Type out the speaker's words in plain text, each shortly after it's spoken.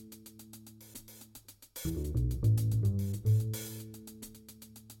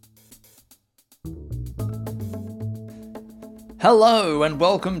Hello and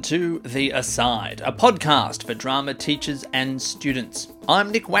welcome to The Aside, a podcast for drama teachers and students.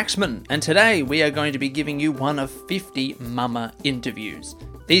 I'm Nick Waxman, and today we are going to be giving you one of 50 Mama interviews.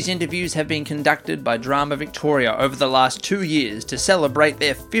 These interviews have been conducted by Drama Victoria over the last 2 years to celebrate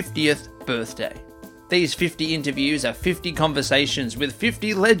their 50th birthday. These 50 interviews are 50 conversations with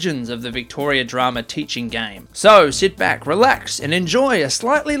 50 legends of the Victoria drama teaching game. So sit back, relax, and enjoy a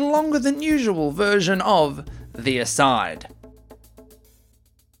slightly longer than usual version of The Aside.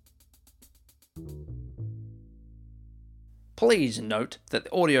 Please note that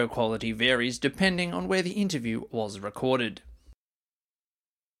the audio quality varies depending on where the interview was recorded.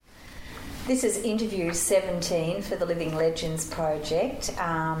 This is interview 17 for the Living Legends project,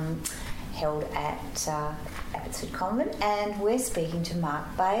 held at Abbotsford Convent, and we're speaking to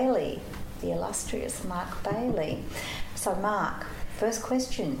Mark Bailey, the illustrious Mark Bailey. So Mark, first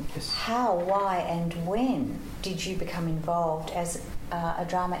question, Yes. How, why and when did you become involved as a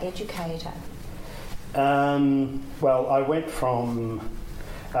drama educator? Well, I went from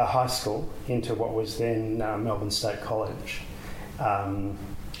high school into what was then Melbourne State College,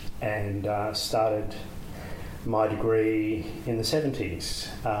 and started my degree in the 70s.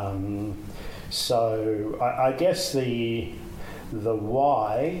 So I guess the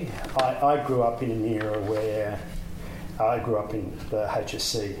why, I grew up in an era where I grew up in the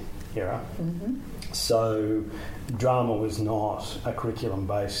HSC era. Mm-hmm. So drama was not a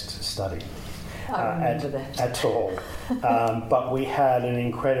curriculum-based study. I remember that. At all. But we had an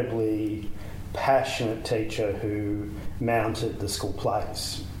incredibly passionate teacher who mounted the school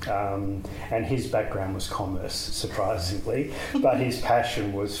plays. And his background was commerce, surprisingly, but his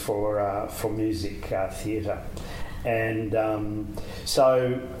passion was for music, theatre. And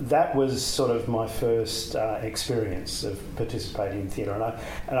so that was sort of my first experience of participating in theatre.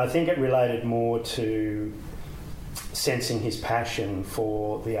 And I think it related more to sensing his passion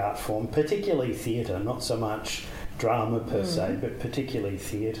for the art form, particularly theatre, not so much drama per se, but particularly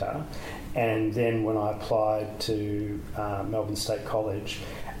theatre. And then when I applied to Melbourne State College,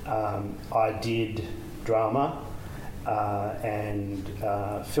 I did drama and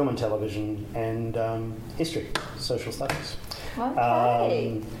film and television and history, social studies.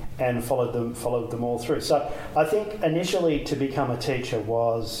 Okay. And followed them all through. So I think initially to become a teacher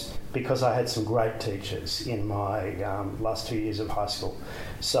was because I had some great teachers in my last 2 years of high school.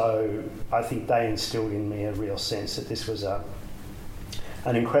 So I think they instilled in me a real sense that this was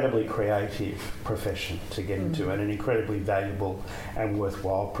an incredibly creative profession to get into, and an incredibly valuable and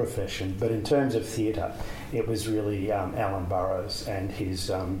worthwhile profession. But in terms of theatre, it was really Alan Burrows and his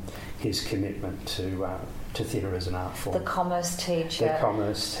commitment to theatre as an art form. The commerce teacher. /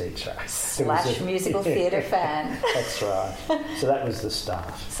 musical theatre fan. That's right. So that was the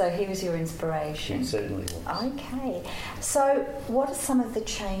start. So he was your inspiration. It certainly was. Okay. So what are some of the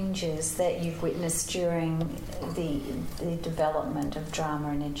changes that you've witnessed during the development of drama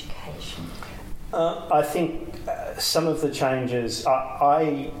and education? I think some of the changes,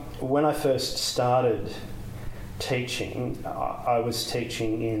 when I first started teaching, I was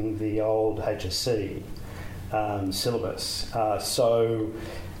teaching in the old HSC syllabus. So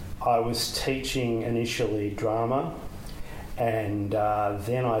I was teaching initially drama, and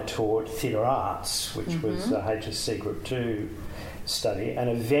then I taught theatre arts, which was a HSC Group 2 study, and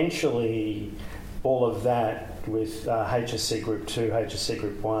eventually all of that with HSC Group 2, HSC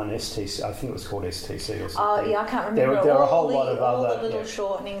Group 1, STC, I think it was called STC or something. Oh, yeah, I can't remember. There were a whole lot of all other... the little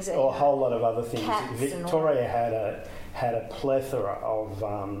shortenings. Or a whole lot of other things. Victoria And had a plethora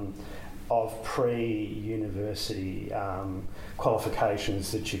of pre-university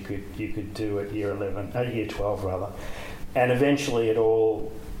qualifications that you could do at year 12 rather, and eventually it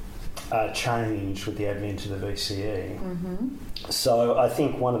all changed with the advent of the VCE. So I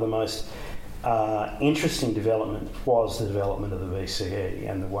think one of the most interesting development was the development of the VCE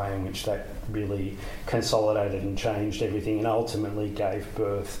and the way in which that really consolidated and changed everything, and ultimately gave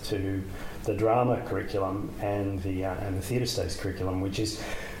birth to the drama curriculum and the theatre studies curriculum, which is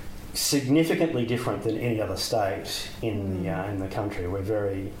significantly different than any other state in the country. We're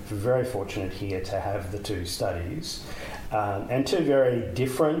very, very fortunate here to have the two studies, and two very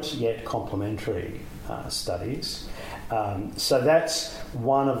different yet complementary studies. So that's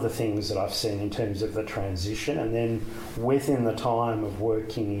one of the things that I've seen in terms of the transition, and then within the time of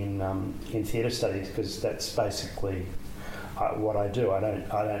working in theatre studies, because that's basically what I do. I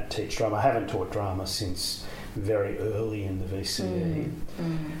don't teach drama. I haven't taught drama since very early in the VCE.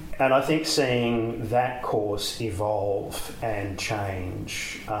 And I think seeing that course evolve and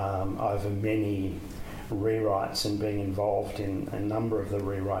change over many rewrites and being involved in a number of the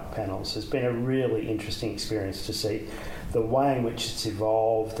rewrite panels has been a really interesting experience to see the way in which it's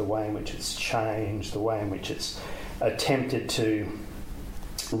evolved, the way in which it's changed, the way in which it's attempted to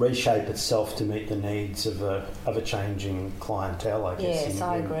reshape itself to meet the needs of a changing clientele, I guess. Yes,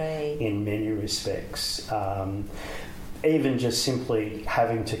 I agree. In many respects. Even just simply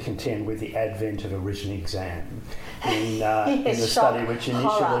having to contend with the advent of a written exam in the study, which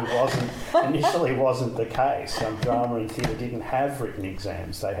initially wasn't the case. Drama and theatre didn't have written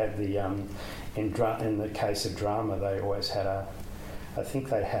exams. They had in the case of drama, they always had an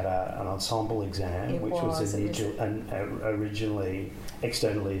ensemble exam, which was originally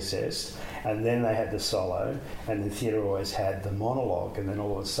externally assessed, and then they had the solo, and the theatre always had the monologue, and then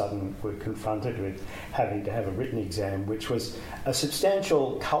all of a sudden we're confronted with having to have a written exam, which was a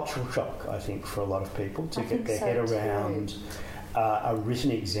substantial cultural shock, I think, for a lot of people to get their head around a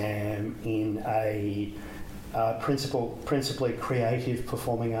written exam in a principally creative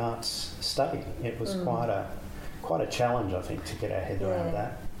performing arts study. It was quite a challenge, I think, to get our head around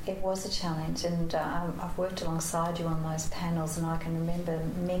that. It was a challenge, and I've worked alongside you on those panels, and I can remember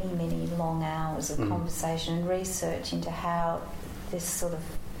many, many long hours of conversation and research into how this sort of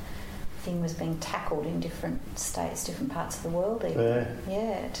thing was being tackled in different states, different parts of the world even.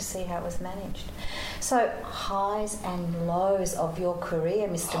 To see how it was managed. So, highs and lows of your career,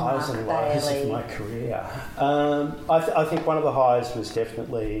 Mr. Mark Bailey. Highs and lows of my career. I think one of the highs was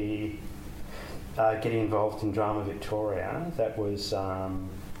definitely getting involved in Drama Victoria.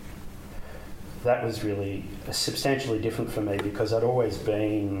 That was really substantially different for me because I'd always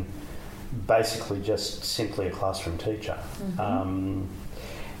been basically just simply a classroom teacher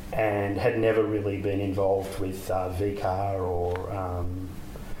and had never really been involved with VCAR or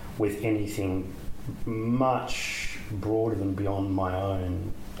with anything much broader than beyond my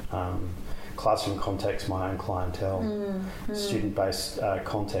own classroom context, my own clientele, student-based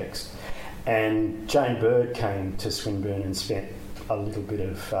context. And Jane Bird came to Swinburne and spent a little bit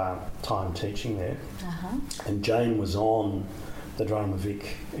of time teaching there. And Jane was on the Drama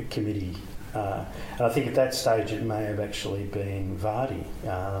Vic committee. And I think at that stage it may have actually been Vardy.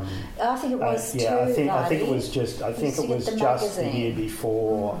 I think it was too, I think it was Vardy. just the year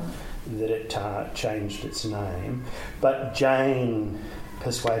before that it changed its name. But Jane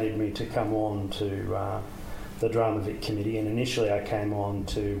persuaded me to come on to the Drama Vic committee, and initially I came on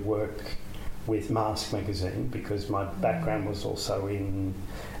to work with Mask magazine because my background was also in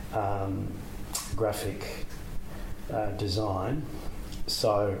graphic design.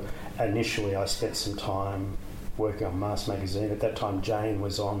 So initially I spent some time working on Mask magazine. At that time Jane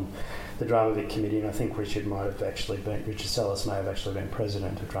was on the Drama Vic committee, and I think Richard Sellis may have actually been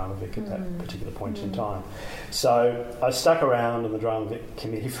president of Drama Vic at that particular point in time. So I stuck around on the Drama Vic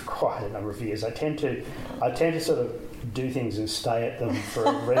committee for quite a number of years. I tend to sort of do things and stay at them for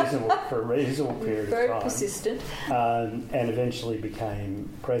a reasonable period of time. Very persistent. And eventually became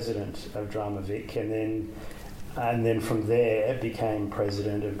president of Drama Vic, and then from there became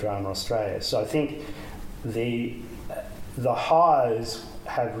president of Drama Australia. So I think the highs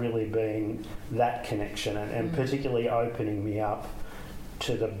have really been that connection and particularly opening me up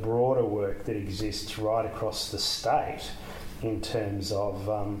to the broader work that exists right across the state in terms of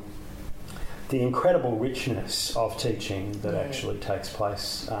the incredible richness of teaching that actually takes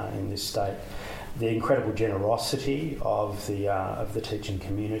place in this state, the incredible generosity of the teaching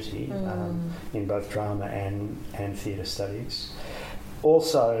community in both drama and theatre studies.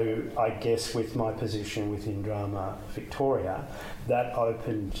 Also, I guess with my position within Drama Victoria, that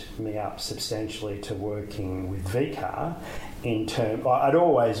opened me up substantially to working with VCAR in terms... I'd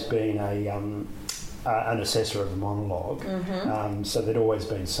always been an assessor of a monologue, so there'd always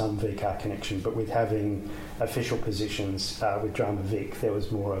been some VCAR connection, but with having official positions with Drama Vic, there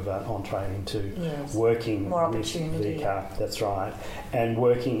was more of an entree into working more with VCAR, that's right, and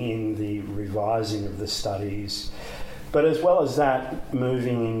working in the revising of the studies. But as well as that,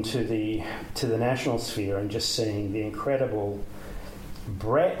 moving into the national sphere and just seeing the incredible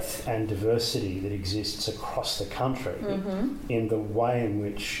breadth and diversity that exists across the country in the way in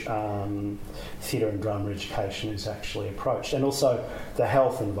which theatre and drama education is actually approached, and also the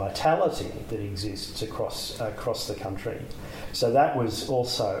health and vitality that exists across the country. So that was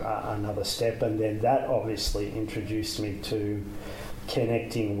also another step, and then that obviously introduced me to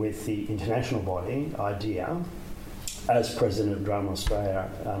connecting with the international body, IDEA, as President of Drama Australia,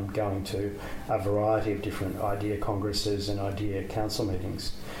 going to a variety of different IDEA congresses and IDEA council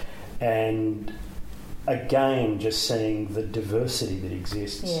meetings. And again, just seeing the diversity that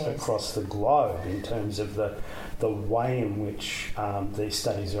exists across the globe in terms of the way in which these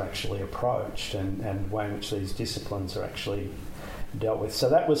studies are actually approached and the way in which these disciplines are actually dealt with. So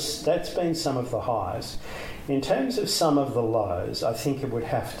that's been some of the highs. In terms of some of the lows, I think it would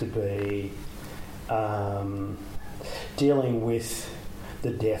have to be dealing with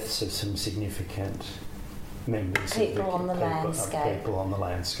the deaths of some significant members People of on the landscape. People on the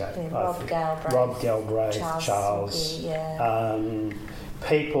landscape. Yeah, Rob Galbraith, Charles. Yeah.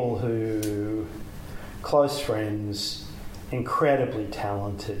 People who, close friends, incredibly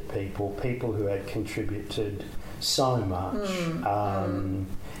talented people who had contributed so much.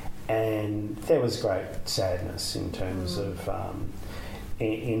 And there was great sadness in terms of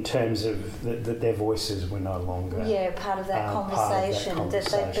that their voices were no longer part of that conversation, that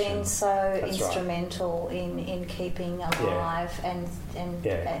they've been so That's instrumental in keeping alive and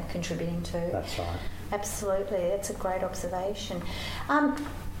contributing to. That's right. Absolutely, that's a great observation.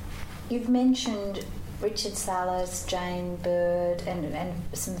 You've mentioned Richard Salas, Jane Bird, and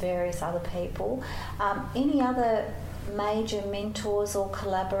some various other people. Any other major mentors or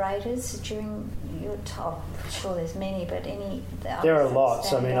collaborators during your time? I'm sure there's many, but any? There are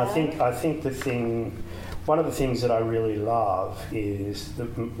lots. I mean, I think one of the things that I really love is the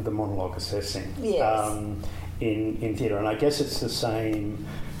monologue assessing. Yes. In theatre, and I guess it's the same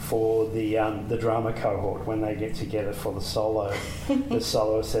for the drama cohort when they get together for the solo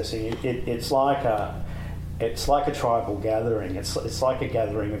assessing. It's like a tribal gathering. It's like a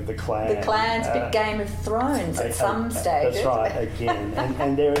gathering of the clan. The clans, big Game of Thrones at some stage. That's right. Again,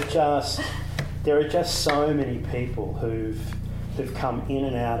 and there are just so many people who've come in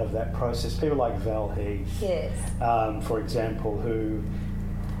and out of that process. People like Val Heath, yes, for example, who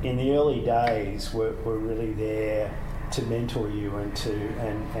in the early days were really there to mentor you and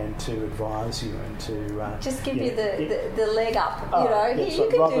to advise you and to just give you the leg up. You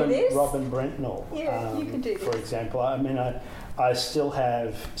can do this. Robin Brentnell, you can do this. For example, I mean, I still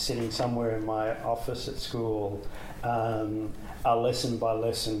have sitting somewhere in my office at school a lesson by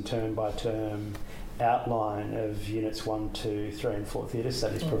lesson, term by term outline of units 1, 2, 3 and 4 theatre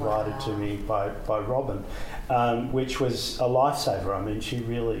studies provided to me by Robin, which was a lifesaver. I mean, she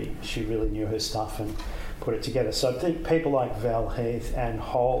really knew her stuff and put it together. So I think people like Val Heath and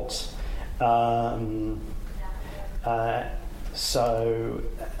Holt, so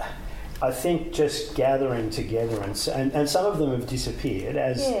I think just gathering together and some of them have disappeared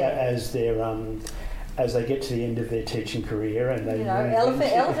as they get to the end of their teaching career and they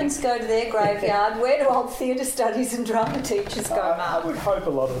elephants go to their graveyard. Where do old theatre studies and drama teachers go, Mark? I would hope a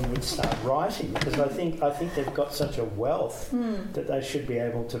lot of them would start writing, because I think they've got such a wealth that they should be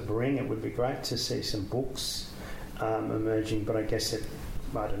able to bring. It would be great to see some books emerging, but I guess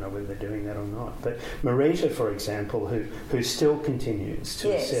I don't know whether they're doing that or not. But Marita, for example, who still continues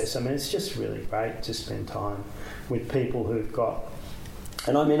to assess. I mean, it's just really great to spend time with people who've got.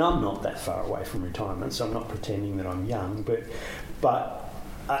 And I mean, I'm not that far away from retirement, so I'm not pretending that I'm young, but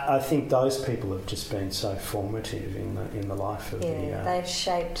I think those people have just been so formative in the life of they've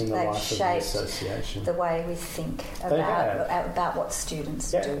shaped the association. The way we think about what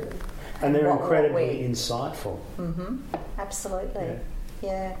students do. And they're incredibly insightful. Mm-hmm. Absolutely.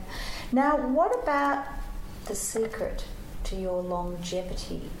 Yeah. Now, what about the secret to your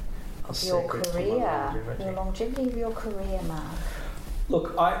longevity of your career? Your longevity of your career, Mark?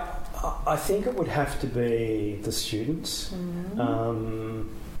 Look, I think it would have to be the students. Mm-hmm.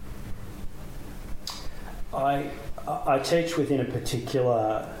 I teach within a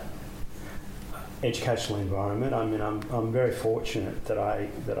particular educational environment. I mean, I'm very fortunate that I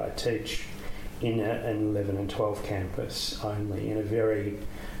teach in an 11 and 12 campus only, in a very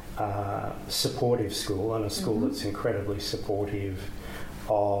supportive school, and a school that's incredibly supportive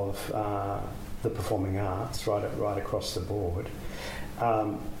of the performing arts right across the board.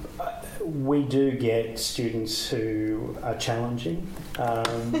 We do get students who are challenging,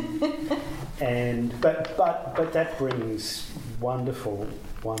 but that brings wonderful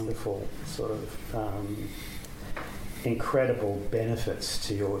sort of incredible benefits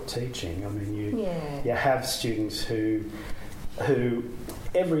to your teaching. I mean, you have students who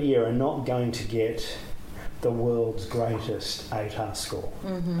every year are not going to get the world's greatest ATAR score.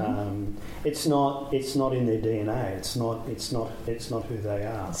 Mm-hmm. It's not in their DNA. It's not who they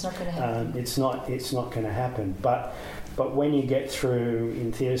are. It's not going to happen. It's not going to happen. But when you get through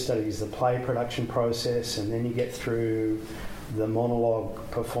in theatre studies the play production process, and then you get through the monologue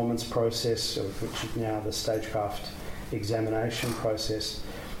performance process, which is now the stagecraft examination process,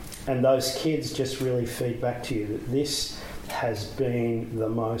 and those kids just really feed back to you that this has been the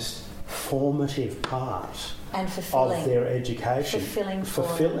most formative part and fulfilling of their education.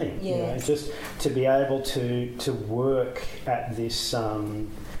 Fulfilling, you know, just to be able to work at this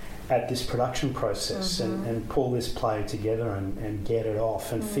production process and pull this play together and get it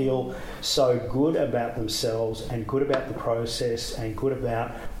off and feel so good about themselves and good about the process and good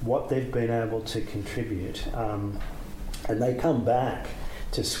about what they've been able to contribute. And they come back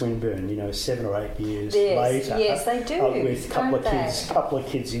to Swinburne, you know, 7 or 8 years later. Yes, they do. With a couple of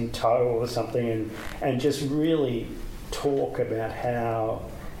kids in tow or something, and just really talk about how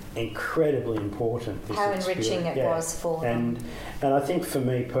incredibly important this how experience. enriching it was for them. And I think for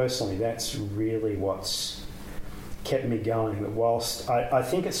me personally, that's really what's kept me going. That whilst I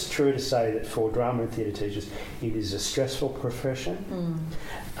think it's true to say that for drama and theatre teachers, it is a stressful profession.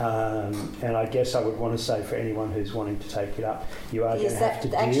 And I guess I would want to say for anyone who's wanting to take it up, you are going to have to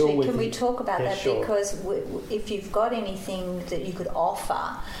deal with. Can we talk about that? Sure. Because if you've got anything that you could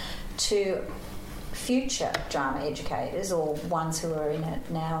offer to future drama educators or ones who are in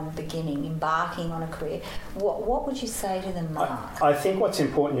it now and beginning, embarking on a career, what would you say to them, Mark? I think what's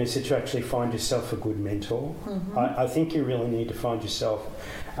important is that you actually find yourself a good mentor. I think you really need to find yourself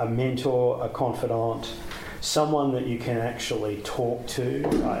a mentor, a confidant, someone that you can actually talk to.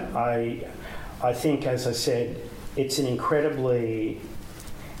 I think, as I said, it's an incredibly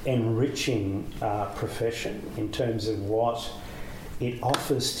enriching profession in terms of what it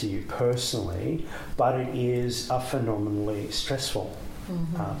offers to you personally, but it is a phenomenally stressful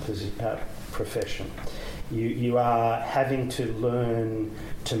profession. You are having to learn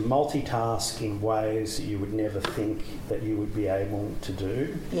to multitask in ways that you would never think that you would be able to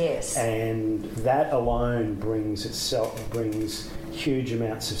do. Yes. And that alone brings huge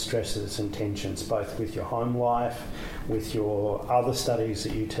amounts of stresses and tensions, both with your home life, with your other studies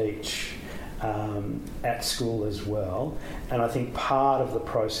that you teach, at school as well. And I think part of the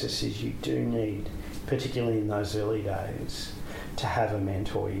process is you do need, particularly in those early days, to have a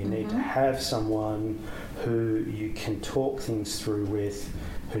mentor. You need to have someone who you can talk things through with,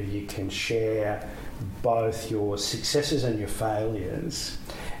 who you can share both your successes and your failures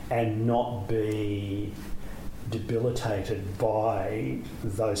and not be debilitated by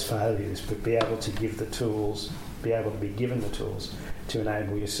those failures, but be able to give the tools, be able to be given the tools to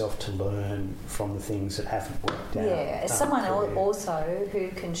enable yourself to learn from the things that haven't worked out. Yeah, as someone also who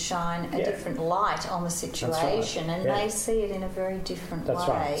can shine a different light on the situation and may see it in a very different way. That's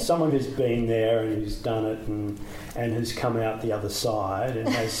right. Someone who's been there and who's done it and has come out the other side and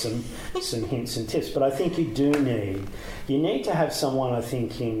has some hints and tips. But I think you need to have someone, I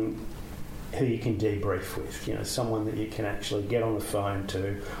think, who you can debrief with, you know, someone that you can actually get on the phone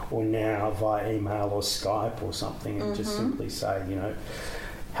to, or now via email or Skype or something, and just simply say, you know,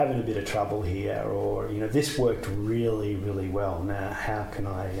 having a bit of trouble here, or, you know, this worked really, really well. Now, how can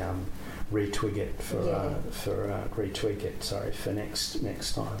I retwig it for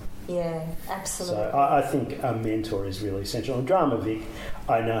next time? Yeah, absolutely. So I think a mentor is really essential. And Drama Vic,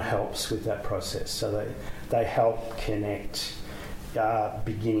 I know, helps with that process. So they help connect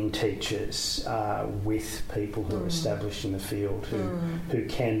beginning teachers with people who are established in the field, who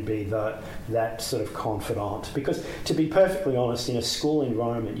can be that sort of confidant. Because to be perfectly honest, in a school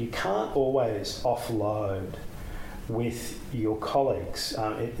environment, you can't always offload with your colleagues.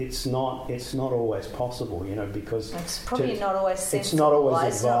 It's not always possible, you know, because it's probably not always sensible. It's not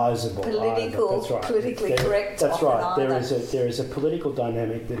always advisable. Politically correct. That's right. There is a political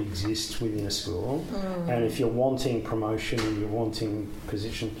dynamic that exists within a school, and if you're wanting promotion and you're wanting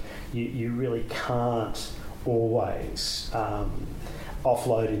position, you really can't always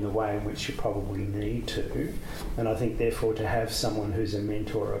offload in the way in which you probably need to. And I think, therefore, to have someone who's a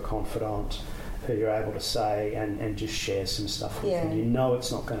mentor or a confidant who you're able to say and just share some stuff with, and you know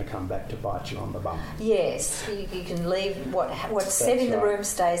it's not going to come back to bite you on the bum. Yes, you can leave what's said in the room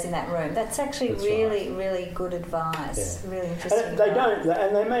stays in that room. That's actually really good advice. Yeah. Really interesting. And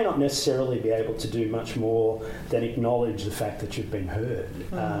they may not necessarily be able to do much more than acknowledge the fact that you've been heard.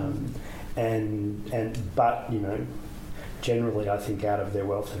 But you know, generally, I think out of their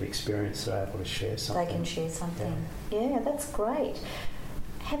wealth of experience, they're able to share something. They can share something. Yeah, that's great.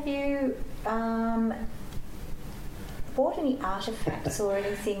 Have you brought any artefacts or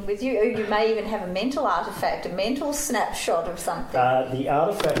anything with you? Or you may even have a mental artefact, a mental snapshot of something. The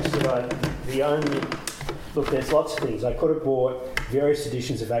artefacts look, there's lots of things. I could have bought various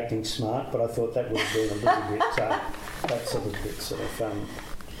editions of Acting Smart, but I thought that would have been a little bit, that's a little bit sort of,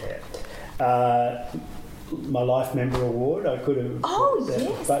 my Life Member Award, I could have... Oh,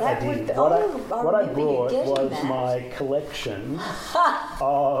 yes. But I didn't. What I brought was my collection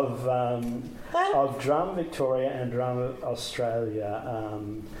of Drama Victoria and Drama Australia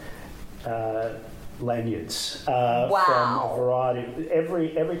lanyards Wow. from a variety.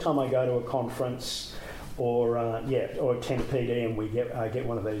 Every time I go to a conference or attend PD and I get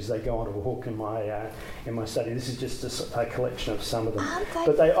one of these, they go onto a hook in my study. This is just a collection of some of them. Aren't they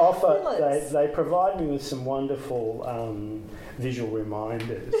but they fabulous? they provide me with some wonderful visual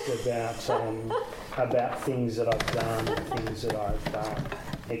reminders about things that I've done, things that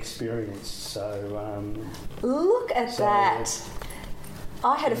I've experienced. So Look at that.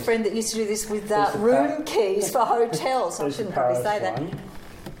 I had a friend that used to do this with room keys for hotels. I there's shouldn't the probably Paris say that. one.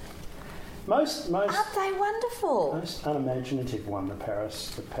 Most Aren't they wonderful? most unimaginative one, the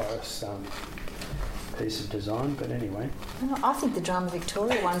Paris piece of design. But anyway, Oh, I think the Drama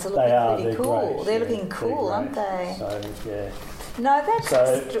Victoria ones are they looking are. pretty They're cool. great. They're yeah, looking cool, they're aren't great. they? So yeah. No, that's So,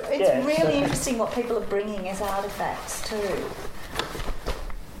 it's yeah. really interesting what people are bringing as artefacts too.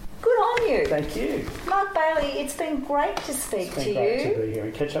 Good on you. Thank you. Mark Bailey, it's been great to speak It's to been great you. to be here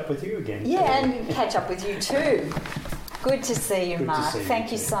and catch up with you again. Yeah, and catch up with you too. Good to see you, Good to Mark. see you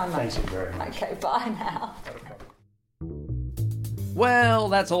Thank you too. so much. Thank you very much. Okay, bye now. Well,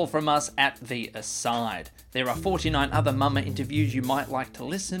 that's all from us at The Aside. There are 49 other mama interviews you might like to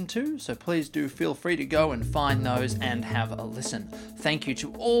listen to, so please do feel free to go and find those and have a listen. Thank you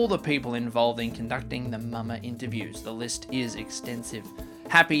to all the people involved in conducting the mama interviews. The list is extensive.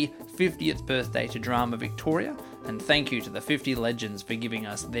 Happy 50th birthday to Drama Victoria, and thank you to the 50 legends for giving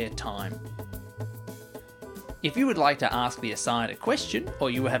us their time. If you would like to ask The Aside a question,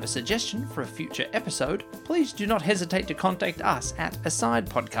 or you have a suggestion for a future episode, please do not hesitate to contact us at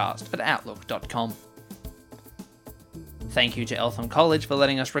asidepodcast@outlook.com. Thank you to Eltham College for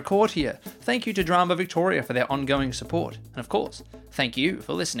letting us record here. Thank you to Drama Victoria for their ongoing support. And of course, thank you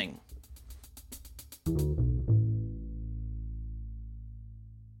for listening.